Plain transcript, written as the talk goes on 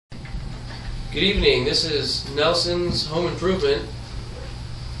Good evening, this is Nelson's Home Improvement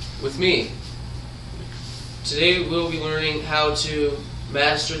with me. Today we'll be learning how to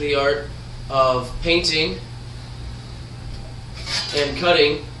master the art of painting and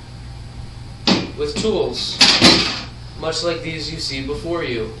cutting with tools, much like these you see before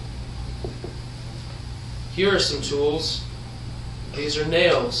you. Here are some tools. These are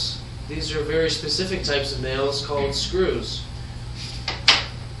nails. These are very specific types of nails called screws.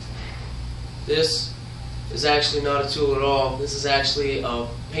 This is actually not a tool at all. This is actually a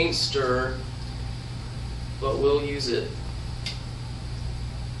paint stirrer, but we'll use it.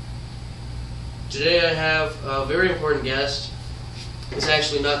 Today I have a very important guest. It's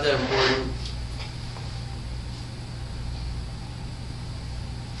actually not that important.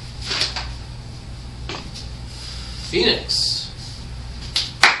 Phoenix.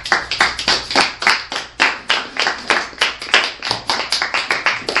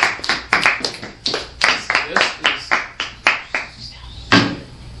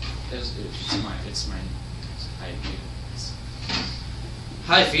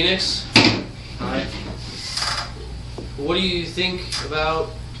 Hi, Phoenix. Hi. What do you think about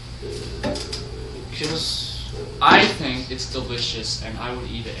I think it's delicious, and I would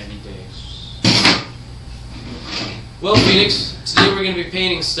eat it any day. Well, Phoenix, today we're going to be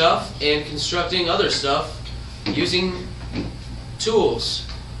painting stuff and constructing other stuff using tools.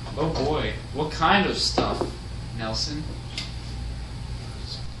 Oh boy, what kind of stuff, Nelson?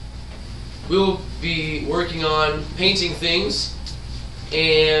 We'll be working on painting things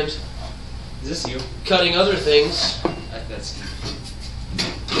and Is this you? cutting other things That's you.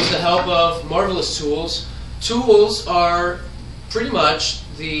 with the help of marvelous tools. Tools are pretty much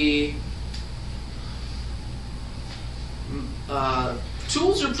the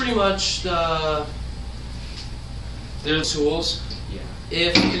they're tools. Yeah.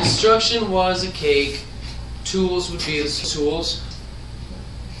 If construction was a cake, tools would be the tools.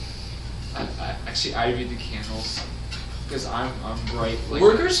 Actually, I read the candles because I'm bright. Like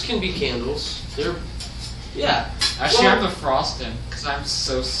Workers can be candles. Yeah. Actually, Well, I'm the frosting because I'm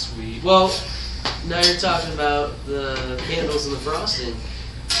so sweet. Well, now you're talking about the candles and the frosting.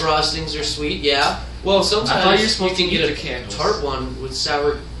 Frostings are sweet, yeah. Well, sometimes I thought you were supposed can to eat get the a candles. tart one with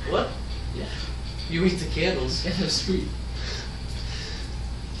sour. What? Yeah. You eat the candles? Yeah, they're sweet.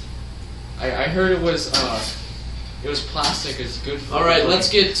 I heard it was plastic. It's good for. All right, let's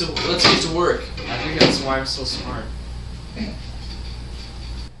get to work. I think that's why I'm so smart.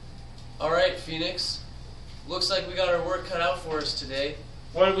 All right, Phoenix. Looks like we got our work cut out for us today.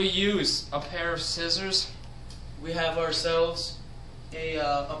 What did we use? A pair of scissors? We have ourselves a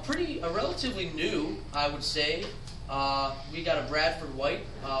relatively new, I would say. We got a Bradford White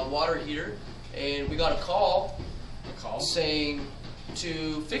water heater, and we got a call saying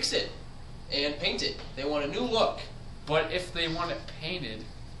to fix it and paint it. They want a new look. But if they want it painted,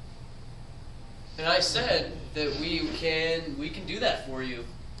 And I said that we can do that for you.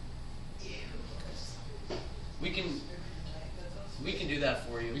 We can do that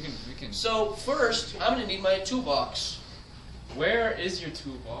for you. we can. So first, I'm gonna need my toolbox. Where is your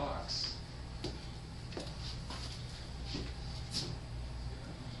toolbox?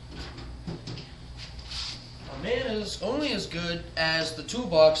 A man is only as good as the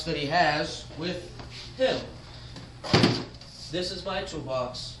toolbox that he has with him. This is my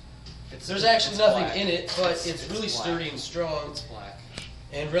toolbox. There's actually nothing black. in it, but it's really black. sturdy and strong It's black.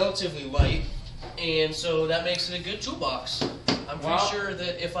 and relatively light, and so that makes it a good toolbox. I'm pretty Wow. sure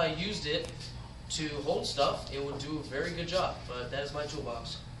that if I used it to hold stuff, it would do a very good job, but that is my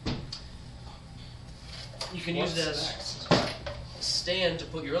toolbox. You can use it as next? a stand to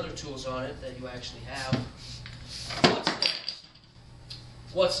put your other tools on it that you actually have.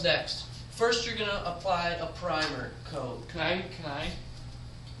 What's next? First, you're gonna apply a primer coat. Can I?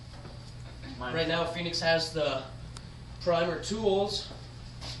 Right now, Phoenix has the primer tools,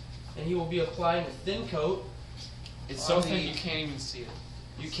 and he will be applying a thin coat. It's so on thin the- you can't even see it.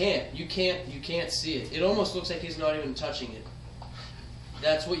 You can't see it. It almost looks like he's not even touching it.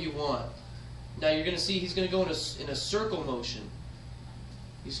 That's what you want. Now you're gonna see he's gonna go in a circle motion.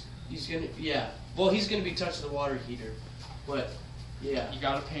 He's gonna he's gonna be touching the water heater, but yeah. You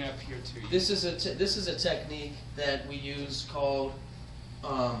gotta paint up here too. This is a technique that we use called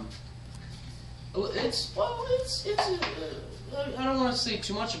I don't want to say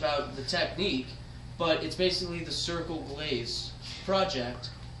too much about the technique, but it's basically the circle glaze project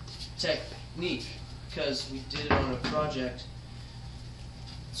technique because we did it on a project.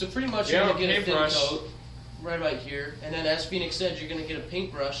 So pretty much you're gonna get a thin coat right here, and then as Phoenix said, you're gonna get a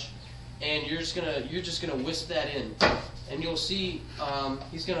paintbrush, and you're just gonna whisk that in, and you'll see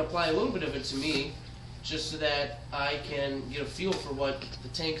he's going to apply a little bit of it to me, just so that I can get a feel for what the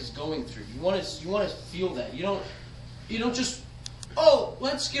tank is going through. You want to feel that. You don't just, oh,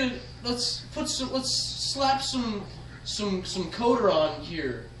 let's slap some coater on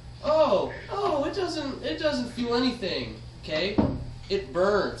here. Oh, it doesn't feel anything. Okay, it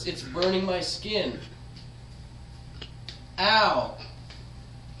burns. It's burning my skin. Ow.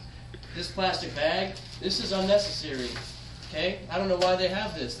 This plastic bag, this is unnecessary. Okay, I don't know why they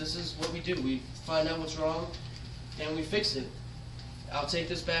have this. This is what we do. We find out what's wrong and we fix it. I'll take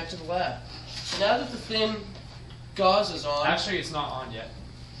this back to the lab. So now that the thin gauze is on. Actually, it's not on yet.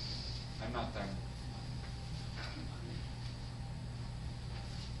 I'm not done.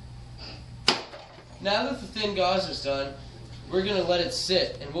 Now that the thin gauze is done, we're going to let it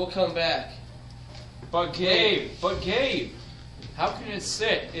sit and we'll come back. But Gabe, how can it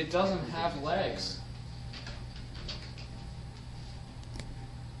sit? It doesn't have legs.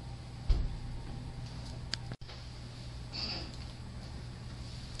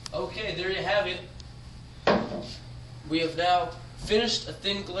 Okay, there you have it. We have now finished a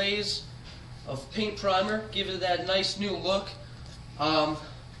thin glaze of paint primer, give it that nice new look.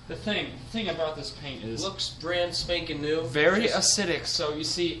 The thing about this paint is Looks brand spanking new. very acidic. So you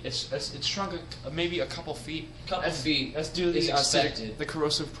see, it's shrunk maybe a couple feet. Feet. That's due to the expected. the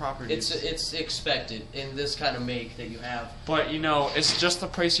corrosive properties. It's expected in this kind of make that you have. But you know, it's just the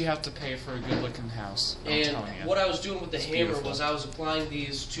price you have to pay for a good-looking house. I'm And telling you. what I was doing with the hammer beautiful. was I was applying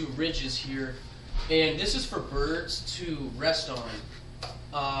these two ridges here, and this is for birds to rest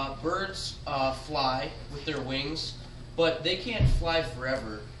on. Birds fly with their wings, but they can't fly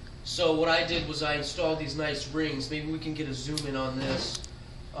forever. So what I did was I installed these nice rings. Maybe we can get a zoom in on this.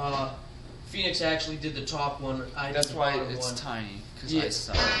 Phoenix actually did the top one. I did That's the why bottom it's one. tiny, because Yeah. I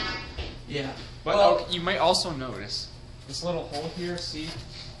suck. Yeah. But Well, you might also notice this little hole here. See,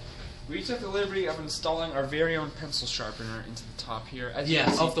 we took the liberty of installing our very own pencil sharpener into the top here. As you yeah,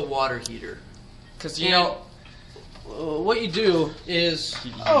 can see. of the water heater. Because You know, what you do is,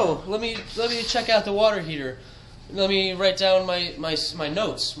 oh, let me check out the water heater. Let me write down my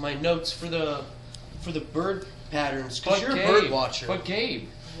notes for the bird patterns, because you're a bird watcher. But Gabe,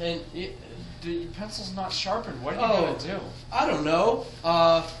 And the pencil's not sharpened. What are you gonna do? I don't know.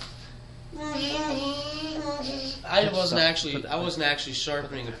 I wasn't actually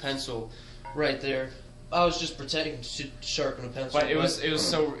sharpening a pencil right there. I was just pretending to sharpen a pencil. But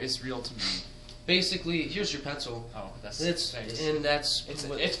it's real to me. Basically, here's your pencil. Oh, that's It's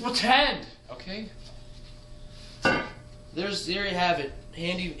pretend. Okay. there you have it.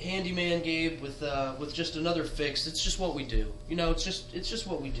 Handyman Gabe with just another fix. It's just what we do. You know, it's just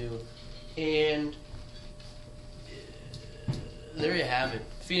what we do. And there you have it.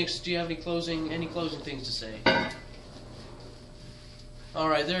 Phoenix, do you have any closing things to say? All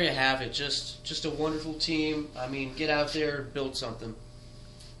right, there you have it. Just a wonderful team. I mean, get out there, build something.